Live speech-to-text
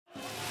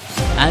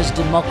As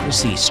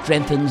democracy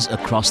strengthens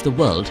across the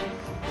world,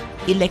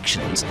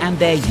 elections and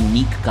their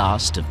unique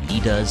cast of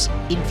leaders,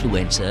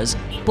 influencers,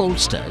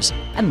 pollsters,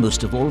 and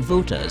most of all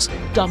voters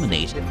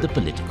dominate the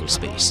political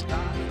space.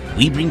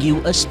 We bring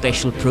you a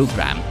special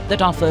program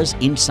that offers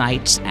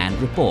insights and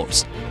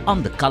reports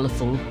on the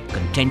colorful,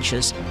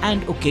 contentious,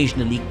 and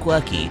occasionally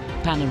quirky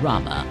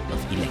panorama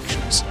of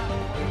elections.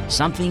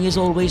 Something is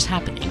always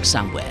happening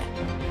somewhere.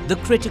 The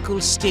critical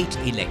state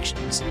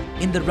elections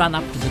in the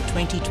run-up to the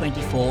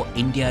 2024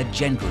 India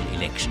general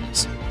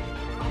elections.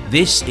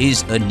 This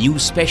is a new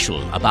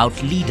special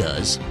about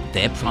leaders,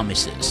 their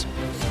promises,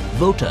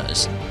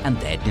 voters and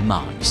their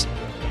demands.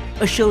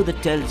 A show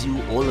that tells you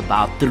all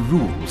about the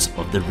rules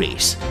of the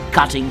race,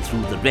 cutting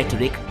through the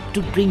rhetoric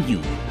to bring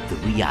you the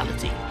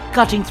reality,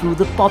 cutting through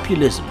the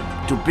populism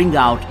to bring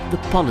out the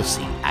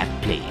policy at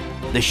play.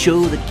 The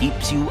show that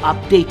keeps you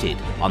updated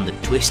on the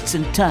twists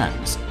and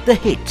turns, the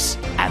hits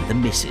and the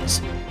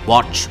misses.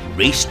 Watch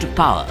Race to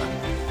Power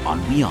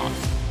on WION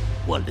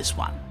World is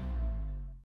One.